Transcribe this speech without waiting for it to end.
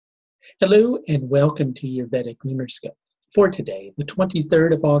Hello and welcome to your Vedic Lunar Scope for today, the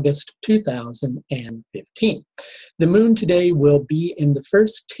 23rd of August, 2015. The moon today will be in the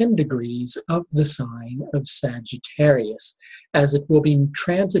first 10 degrees of the sign of Sagittarius, as it will be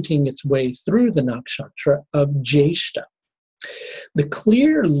transiting its way through the nakshatra of Jyeshtha. The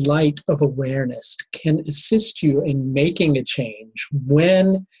clear light of awareness can assist you in making a change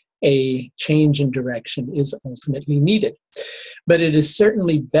when a change in direction is ultimately needed. But it is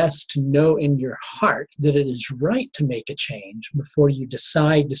certainly best to know in your heart that it is right to make a change before you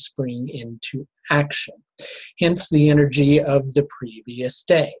decide to spring into action. Hence the energy of the previous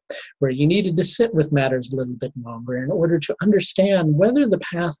day, where you needed to sit with matters a little bit longer in order to understand whether the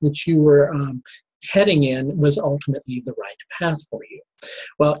path that you were heading in was ultimately the right path for you.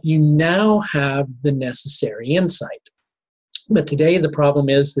 Well, you now have the necessary insight. But today the problem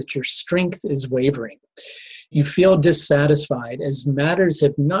is that your strength is wavering. You feel dissatisfied as matters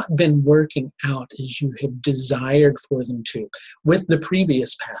have not been working out as you have desired for them to with the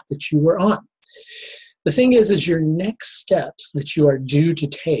previous path that you were on. The thing is your next steps that you are due to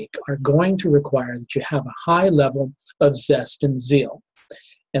take are going to require that you have a high level of zest and zeal.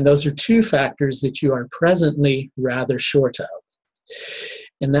 And those are two factors that you are presently rather short of.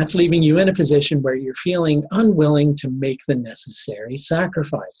 And that's leaving you in a position where you're feeling unwilling to make the necessary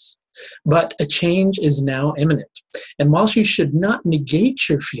sacrifice. But a change is now imminent. And whilst you should not negate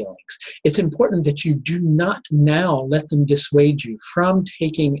your feelings, it's important that you do not now let them dissuade you from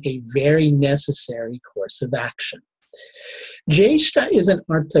taking a very necessary course of action. Jyeshtha is an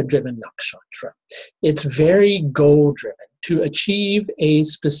artha-driven nakshatra. It's very goal-driven to achieve a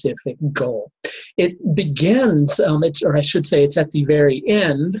specific goal. It begins, or I should say it's at the very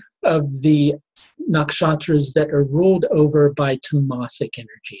end of the nakshatras that are ruled over by tamasic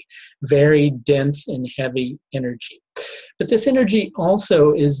energy, very dense and heavy energy. But this energy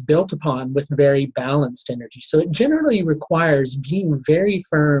also is built upon with very balanced energy. So it generally requires being very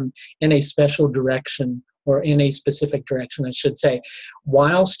firm in a special direction, or in a specific direction, I should say,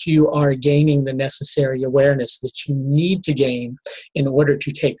 whilst you are gaining the necessary awareness that you need to gain in order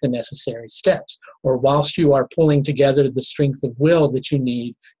to take the necessary steps, or whilst you are pulling together the strength of will that you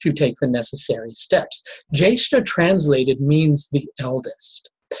need to take the necessary steps. Jyeshtha translated means the eldest.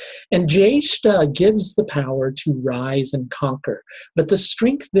 And Jyeshtha gives the power to rise and conquer, but the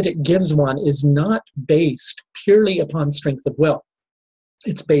strength that it gives one is not based purely upon strength of will.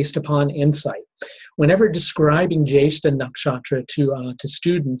 It's based upon insight. Whenever describing Jyeshtha nakshatra to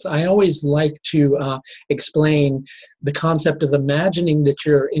students, I always like to explain the concept of imagining that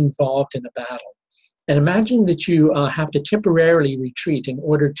you're involved in a battle. And imagine that you have to temporarily retreat in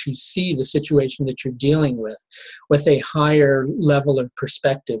order to see the situation that you're dealing with a higher level of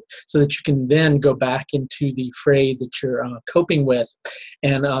perspective, so that you can then go back into the fray that you're coping with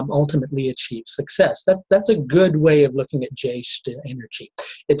and ultimately achieve success. That's a good way of looking at Jyeshtha energy.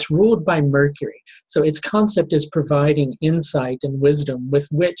 It's ruled by Mercury, so its concept is providing insight and wisdom with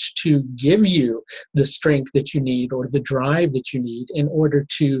which to give you the strength that you need, or the drive that you need, in order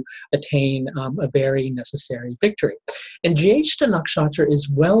to attain a very necessary victory. And Jyeshtha nakshatra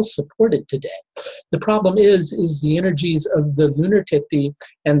is well supported today. The problem is the energies of the lunar tithi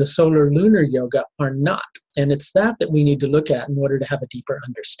and the solar lunar yoga are not. And it's that we need to look at in order to have a deeper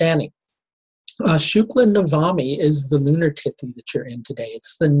understanding. Shukla Navami is the lunar tithi that you're in today.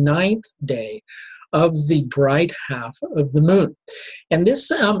 It's the 9th day of the bright half of the moon. And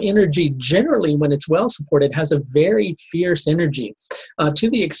this energy, generally, when it's well supported, has a very fierce energy, to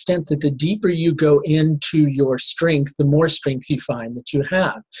the extent that the deeper you go into your strength, the more strength you find that you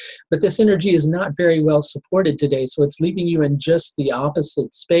have. But this energy is not very well supported today, so it's leaving you in just the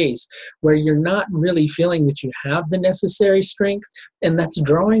opposite space, where you're not really feeling that you have the necessary strength, and that's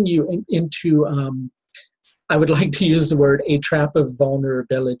drawing you into I would like to use the word a trap of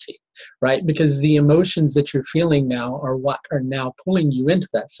vulnerability, right? Because the emotions that you're feeling now are what are now pulling you into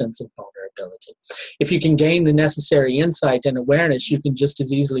that sense of vulnerability. If you can gain the necessary insight and awareness, you can just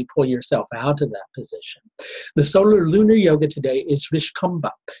as easily pull yourself out of that position. The solar lunar yoga today is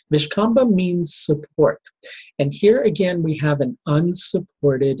Vishkamba. Vishkamba means support. And here again, we have an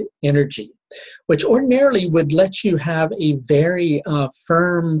unsupported energy, which ordinarily would let you have a very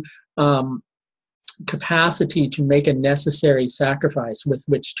firm capacity to make a necessary sacrifice with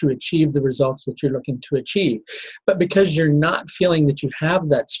which to achieve the results that you're looking to achieve. But because you're not feeling that you have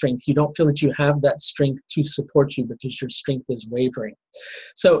that strength, you don't feel that you have that strength to support you, because your strength is wavering.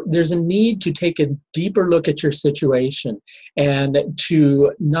 So there's a need to take a deeper look at your situation and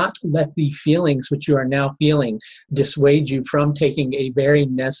to not let the feelings which you are now feeling dissuade you from taking a very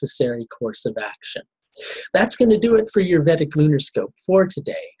necessary course of action. That's going to do it for your Vedic Lunar Scope for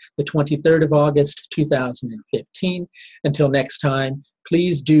today, the 23rd of August, 2015. Until next time,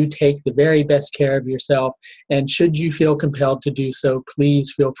 please do take the very best care of yourself, and should you feel compelled to do so,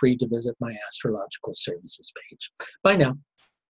 please feel free to visit my astrological services page. Bye now.